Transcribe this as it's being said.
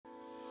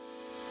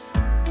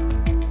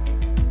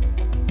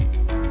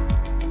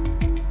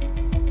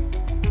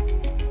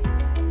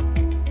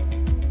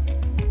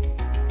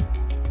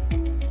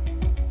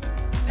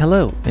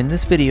Hello, in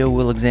this video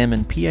we'll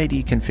examine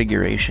PID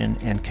configuration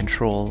and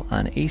control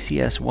on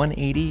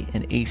ACS180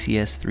 and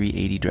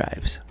ACS380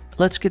 drives.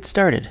 Let's get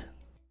started.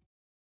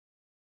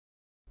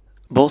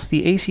 Both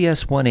the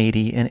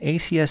ACS180 and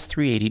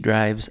ACS380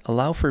 drives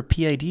allow for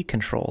PID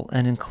control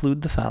and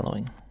include the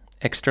following: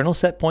 external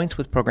set points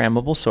with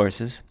programmable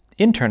sources,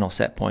 internal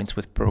set points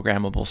with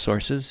programmable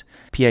sources,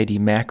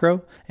 PID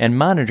macro, and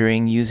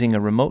monitoring using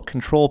a remote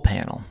control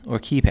panel or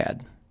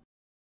keypad.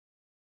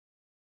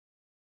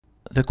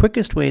 The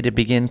quickest way to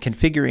begin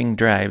configuring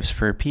drives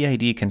for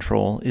PID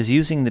control is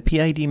using the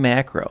PID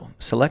macro,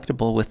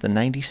 selectable with the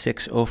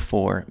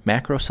 9604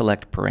 macro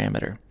select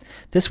parameter.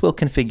 This will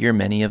configure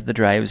many of the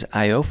drive's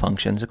I/O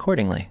functions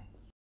accordingly.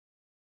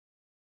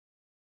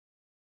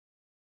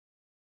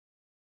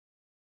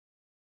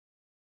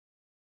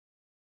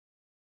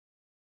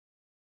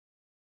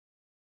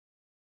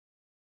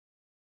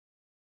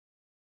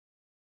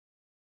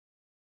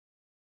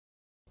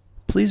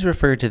 Please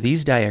refer to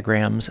these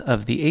diagrams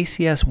of the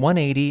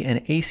ACS180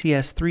 and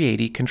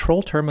ACS380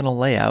 control terminal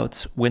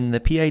layouts when the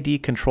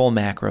PID control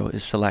macro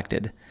is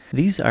selected.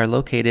 These are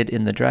located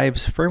in the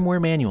drive's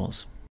firmware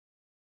manuals.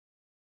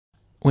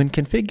 When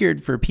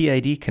configured for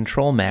PID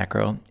control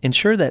macro,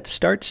 ensure that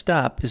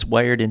start-stop is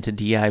wired into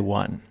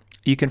DI1.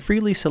 You can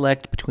freely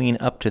select between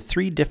up to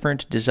 3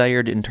 different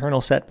desired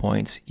internal set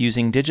points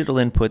using digital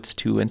inputs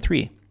 2 and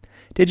 3.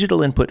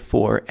 Digital input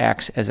 4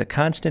 acts as a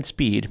constant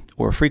speed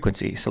or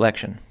frequency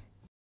selection.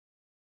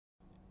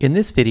 In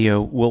this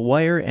video, we'll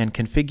wire and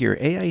configure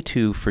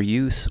AI2 for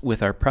use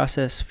with our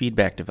process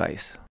feedback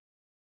device.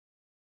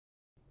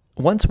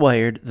 Once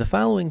wired, the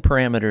following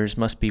parameters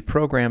must be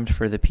programmed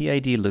for the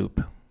PID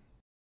loop.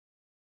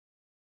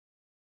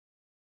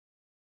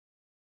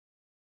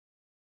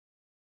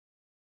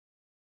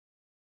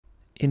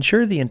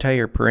 Ensure the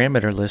entire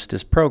parameter list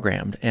is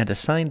programmed and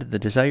assigned the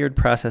desired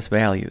process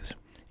values.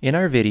 In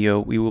our video,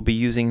 we will be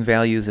using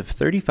values of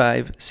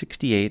 35,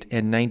 68,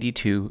 and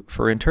 92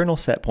 for internal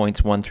set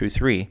points 1 through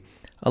 3,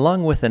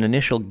 along with an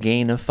initial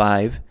gain of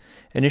 5,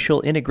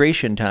 initial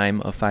integration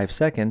time of 5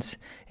 seconds,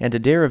 and a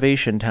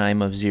derivation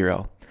time of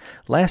 0.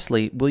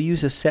 Lastly, we'll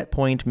use a set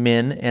point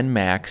min and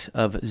max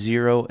of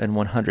 0 and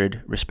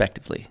 100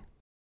 respectively.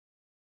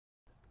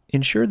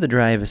 Ensure the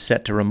drive is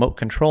set to remote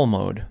control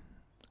mode.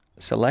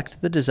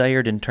 Select the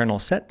desired internal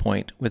set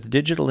point with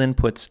digital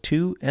inputs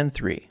 2 and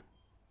 3.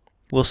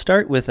 We'll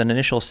start with an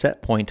initial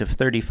set point of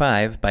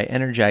 35 by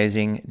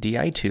energizing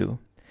DI2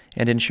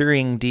 and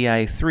ensuring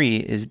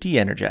DI3 is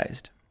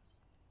de-energized.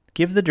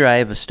 Give the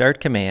drive a start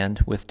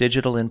command with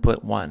digital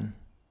input 1.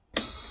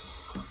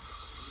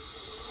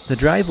 The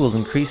drive will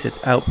increase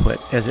its output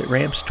as it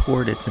ramps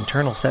toward its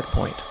internal set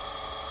point.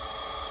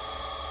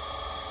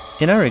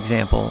 In our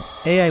example,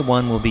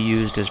 AI1 will be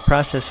used as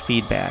process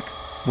feedback.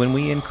 When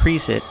we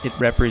increase it, it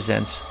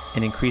represents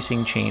an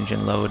increasing change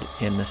in load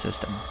in the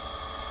system.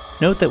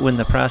 Note that when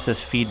the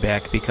process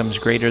feedback becomes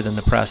greater than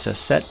the process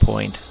set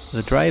point,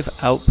 the drive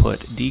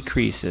output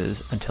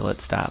decreases until it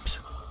stops.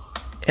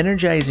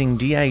 Energizing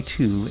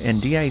DI2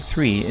 and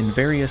DI3 in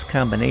various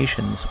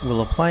combinations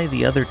will apply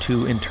the other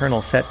 2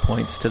 internal set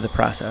points to the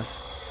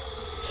process.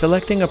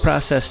 Selecting a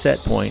process set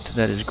point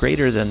that is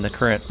greater than the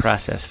current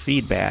process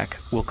feedback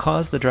will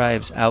cause the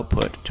drive's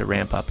output to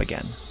ramp up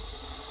again.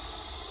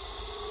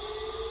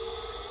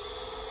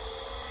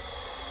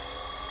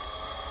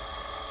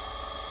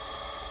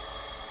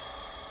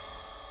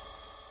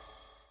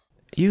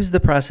 Use the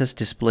process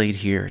displayed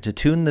here to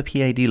tune the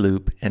PID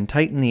loop and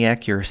tighten the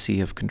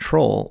accuracy of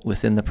control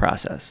within the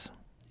process.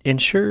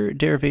 Ensure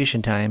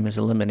derivation time is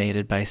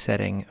eliminated by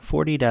setting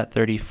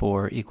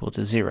 40.34 equal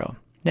to 0.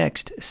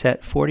 Next,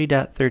 set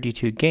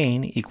 40.32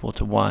 gain equal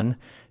to 1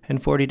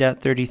 and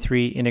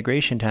 40.33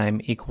 integration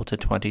time equal to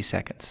 20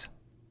 seconds.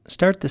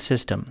 Start the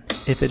system.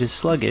 If it is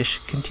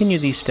sluggish, continue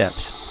these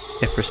steps.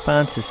 If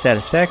response is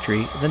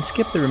satisfactory, then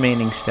skip the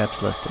remaining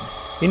steps listed.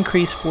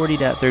 Increase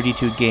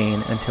 40.32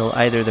 gain until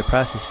either the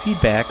process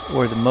feedback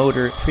or the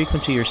motor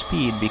frequency or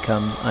speed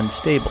becomes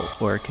unstable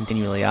or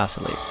continually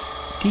oscillates.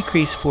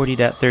 Decrease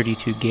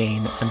 40.32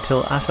 gain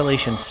until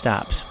oscillation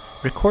stops.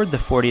 Record the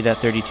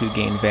 40.32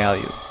 gain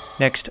value.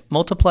 Next,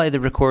 multiply the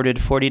recorded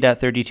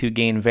 40.32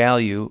 gain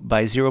value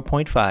by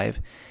 0.5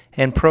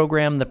 and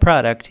program the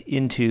product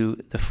into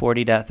the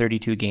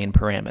 40.32 gain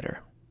parameter.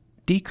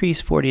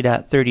 Decrease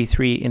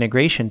 40.33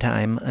 integration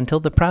time until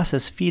the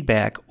process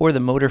feedback or the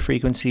motor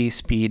frequency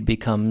speed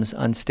becomes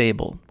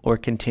unstable or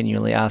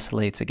continually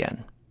oscillates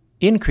again.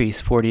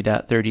 Increase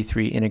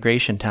 40.33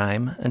 integration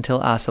time until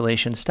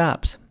oscillation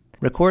stops.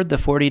 Record the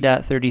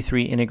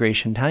 40.33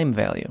 integration time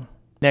value.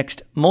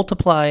 Next,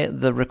 multiply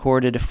the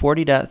recorded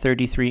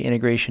 40.33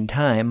 integration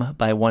time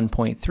by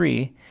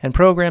 1.3 and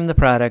program the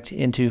product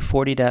into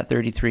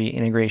 40.33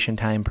 integration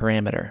time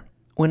parameter.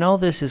 When all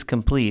this is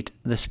complete,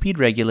 the speed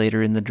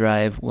regulator in the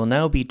drive will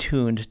now be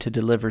tuned to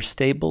deliver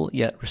stable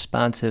yet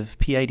responsive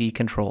PID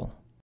control.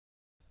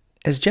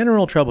 As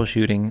general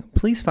troubleshooting,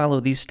 please follow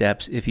these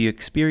steps if you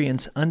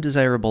experience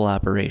undesirable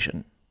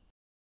operation.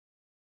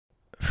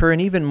 For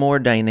an even more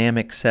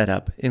dynamic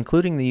setup,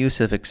 including the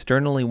use of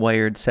externally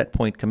wired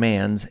setpoint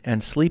commands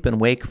and sleep and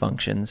wake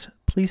functions,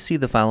 please see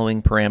the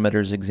following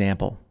parameters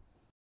example.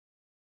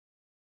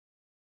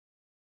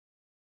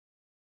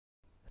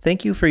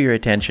 Thank you for your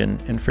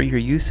attention and for your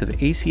use of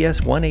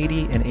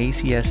ACS180 and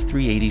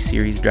ACS380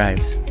 series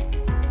drives.